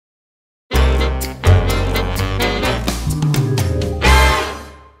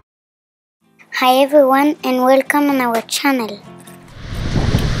Hi everyone and welcome on our channel.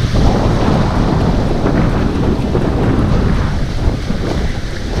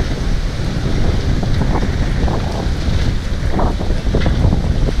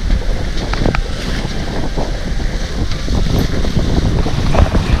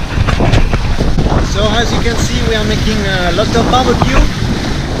 So as you can see, we are making a lot of barbecue,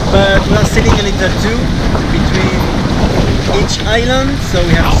 but we are sailing a little too between each island. So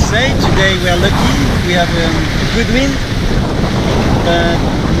we have to say today we are lucky, we have a good wind, but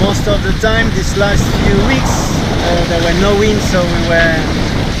most of the time this last few weeks there were no wind, so we were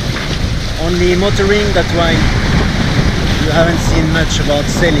only motoring. That's why you haven't seen much about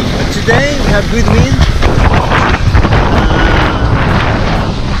sailing, but today we have good wind.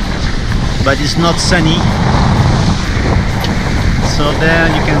 But it's not sunny. So there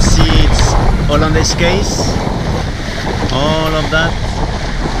you can see it's Limon Cays, all of that.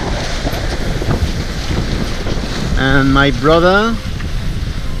 And my brother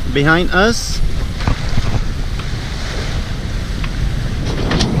behind us.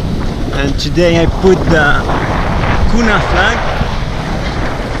 And today I put the Kuna flag,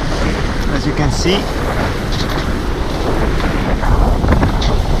 as you can see.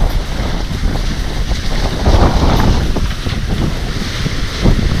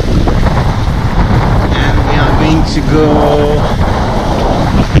 To go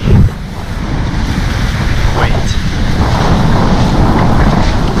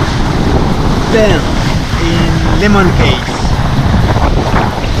there in Limon Cays,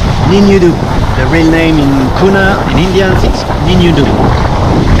 Ninyudu. The real name in Kuna in Indian it's Ninyudu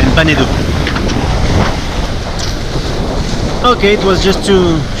and Panedu. Okay, it was just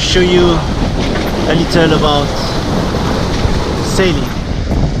to show you a little about sailing.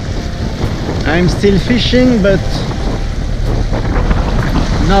 I'm still fishing, but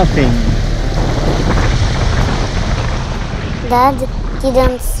nothing. Dad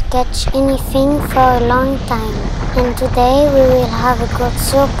didn't catch anything for a long time, and today we will have a good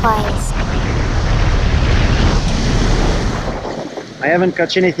surprise. I haven't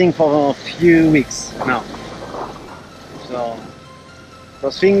caught anything for a few weeks now. So,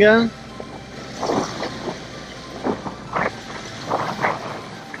 cross finger.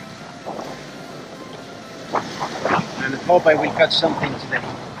 And I hope I will catch something today.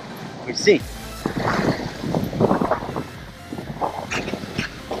 We'll see.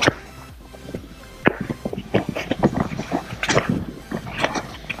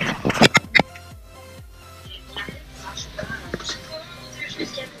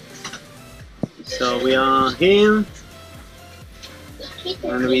 So we are here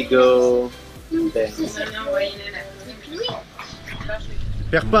and we go there.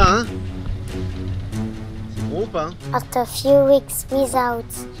 Perds pas, hein? After a few weeks without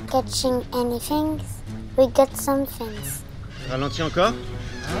catching anything, we got some things. Ralentis encore?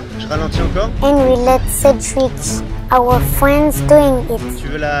 Je ralentis encore? And we let Cedric, our friends, doing it. Tu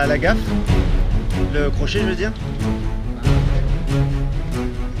veux la gaffe? Le crochet, je veux dire?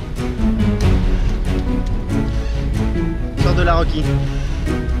 Sors de la roquille.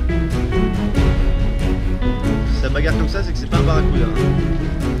 Si ça bagarre comme ça, c'est que c'est pas un barracuda.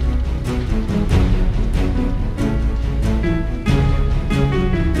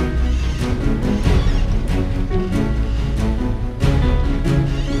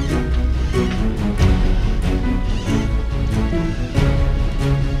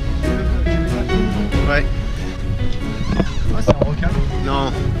 Ouais. Ah, c'est un requin?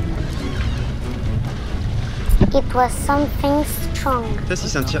 Non. It was something strong. Ça, si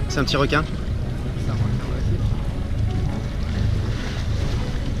c'est un petit requin. C'est un requin, vas-y.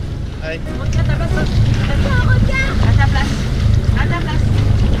 Allez. Requin, t'as pas ça? C'est un requin! À ta place. À ta place.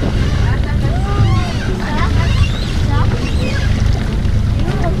 À ta place.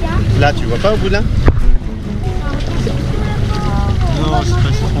 Là, tu le vois pas au bout de là? Non, c'est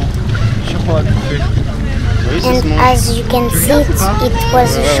pas trop. Je sais pas, tu fais. Oui, ça se And mange. as you can see, it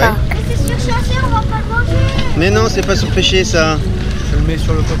was a shark. Mais c'est surchargé, on va pas le manger! Mais non, c'est pas surpêché ça. Je le mets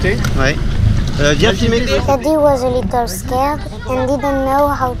sur le côté. Ouais. Viens filmer. Daddy was a little scared and didn't know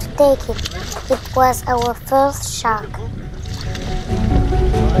how to take it. It was our first shark.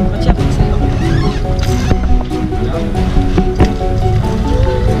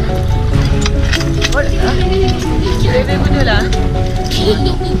 Levez-vous de là.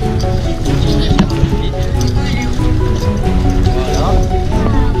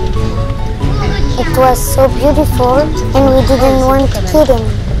 It was so beautiful and we didn't want to kill him.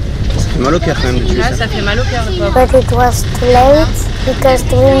 Ça fait mal au cœur quand même de tuer ça. Ça fait mal au cœur, le pauvre. But it was too late because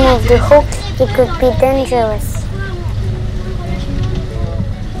to remove the hook it could be dangerous.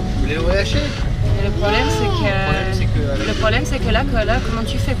 Vous voulez le relâcher? Mais le problème c'est que là, comment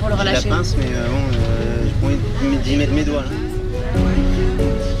tu fais pour le relâcher? La pince, mais bon, j'ai envie d'y mettre mes doigts. Là.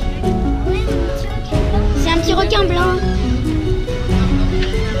 C'est un petit requin blanc.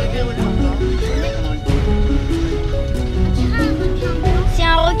 C'est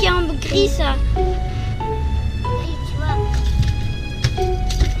un requin gris, ça.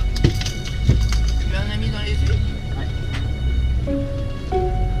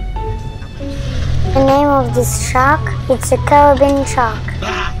 The name of this shark, it's a Caribbean shark.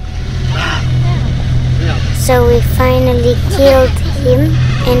 So we finally killed him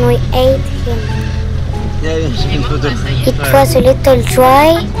and we ate him. It was a little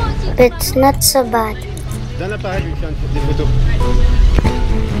dry, but not so bad. Donne l'appareil, je vais faire des photos.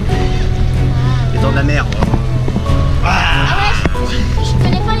 Les dents de la mer. Ah ouais, je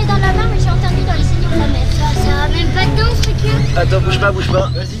connais pas les dents de la mer, mais j'ai entendu dans les signaux de la mer. Ça va même pas dedans ce truc. Attends, bouge pas, bouge pas.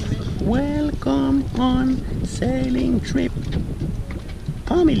 Vas-y. Welcome on sailing trip,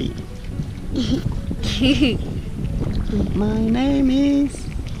 family. My name is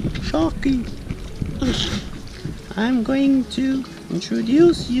Sharky. I'm going to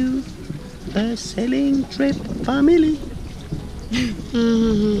introduce you a sailing trip family.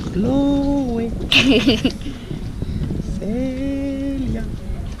 Chloe, Celia,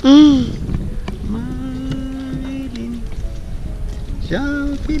 Marilyn,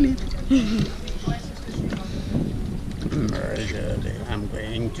 Jean-Philippe. Marjorie, I'm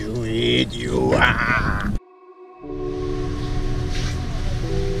going to eat you.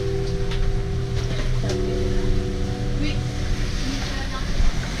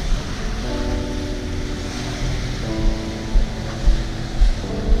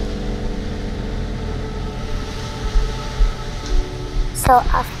 So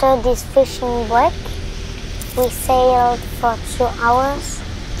after this fishing break, we sailed for 2 hours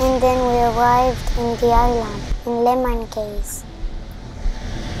and then we arrived in the island, in Limon Cays.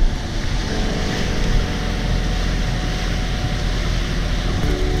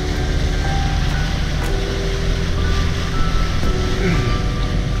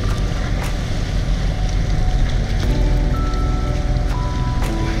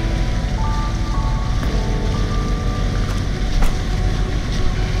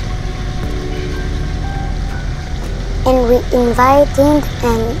 And we invited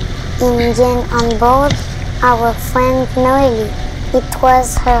an Indian on board, our friend Noélie. It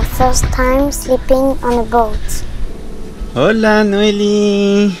was her first time sleeping on a boat. Hola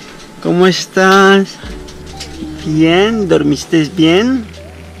Noélie, ¿cómo estás? Bien, ¿dormiste bien?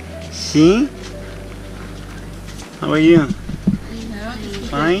 Sí. How are you?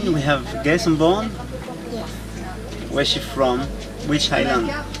 Fine. We have guests on board. Yes. Where's she from? Which island?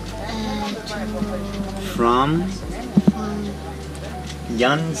 From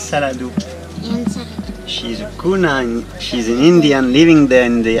Yan Saladu. She's a Kuna, she's an Indian living there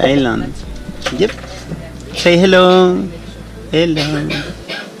in the island. Yep. Say hello. Hello.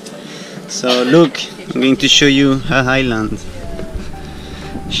 So look, I'm going to show you her island.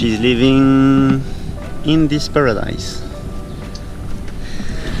 She's living in this paradise.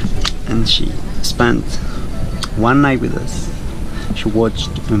 And she spent one night with us. She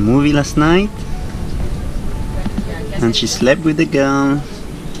watched a movie last night. And she slept with the girl.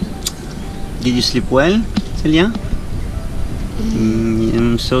 Did you sleep well, Celia?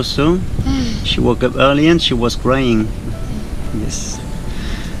 So. She woke up early and she was crying. Yes.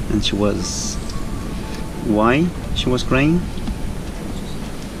 And she was... Why she was crying?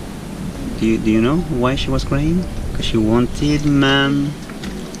 Do you know why she was crying? Because she wanted mom.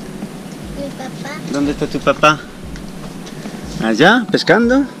 ¿Dónde está tu papá? ¿Allá?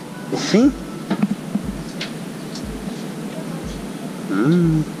 ¿Pescando? ¿Sí?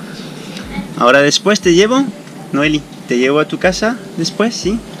 Ahora después te llevo, Noélie, te llevo a tu casa después,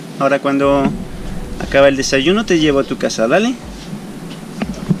 ¿sí? Ahora cuando acaba el desayuno te llevo a tu casa, ¿vale?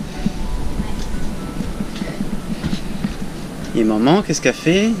 Et maman, qu'est-ce qu'elle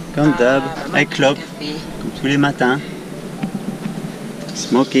fait? Comme d'hab, elle clope, comme tous les matins.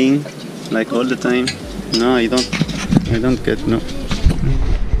 Smoking, like all the time. No, I don't get, no.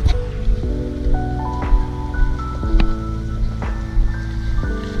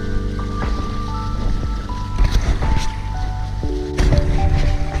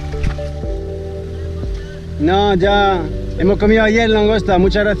 No, ya hemos comido ayer langosta,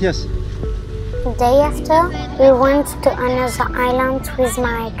 muchas gracias. The day after, we went to another island with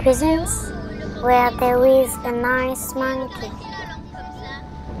my cousins, where there is a nice monkey.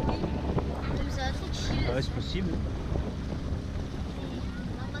 Ah ouais, c'est possible.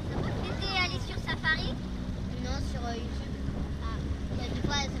 T'étais allé sur Safari? Non, sur YouTube. Ah, il y a des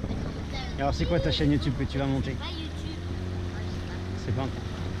fois, ça peut être Alors c'est quoi ta chaîne YouTube que tu vas monter? Pas YouTube. C'est pas encore.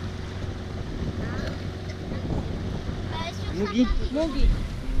 Mugi? Mogi.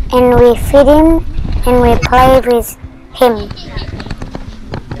 And we feed him and we play with him.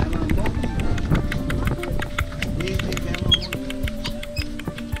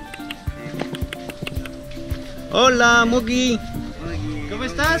 Hola Mugi! ¿Cómo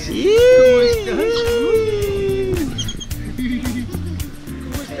estás?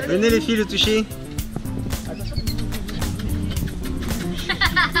 Venez les filles le toucher.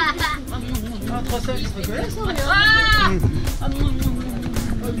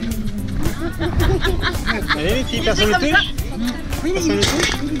 Allez les filles, personne ne touche? Oui,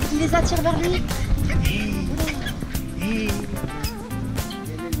 il les attire vers lui.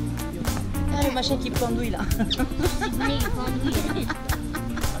 Ah, le machin qui pendouille là. Les enfants.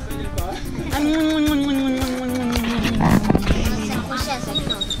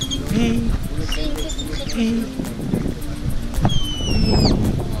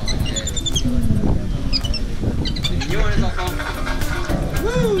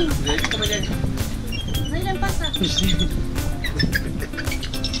 Vous avez vu comment il est? Non, il aime pas ça.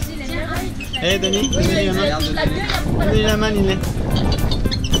 Eh, Denis, donnez la main. Donnez la main, Niné.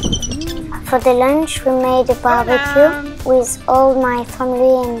 For the lunch, we made a barbecue with all my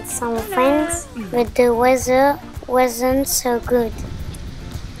family and some friends, but the weather wasn't so good.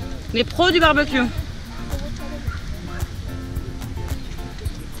 Les pros du barbecue.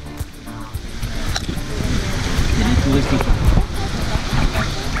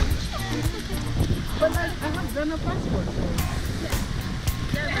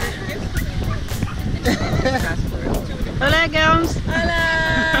 Hola, girls.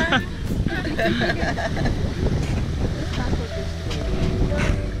 Hola.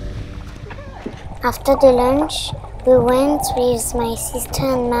 After the lunch, we went with my sister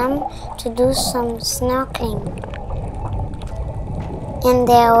and mom to do some snorkeling. And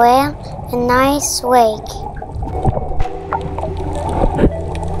there were a nice wake.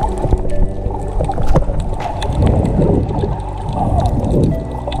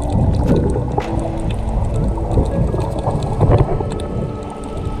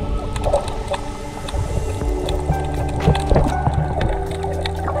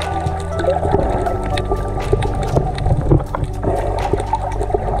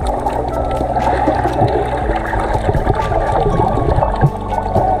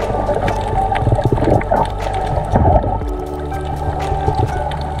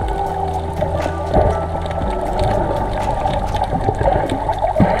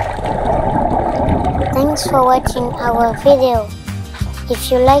 Thanks for watching our video.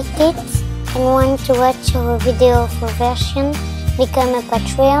 If you liked it and want to watch our video full version, become a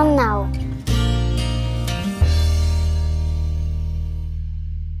Patreon now.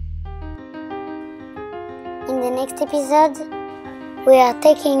 In the next episode, we are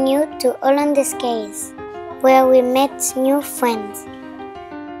taking you to Limon Cays, where we met new friends.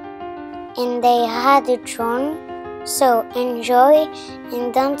 And they had a drone, so enjoy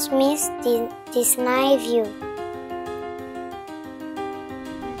and don't miss this nice view.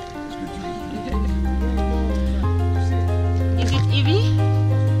 Is it Evie?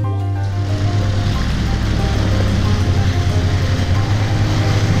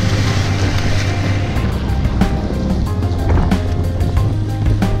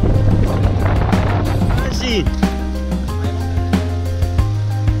 Vas-y.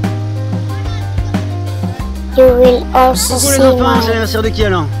 You will also Coucou les see enfants, c'est my l'anniversaire de qui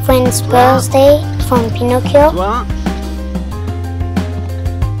alors? friend's birthday from Pinocchio. Toi?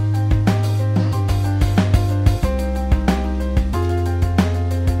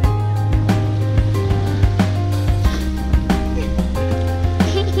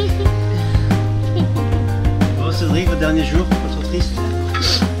 Bon, Cédric, votre dernier jour, pas trop triste?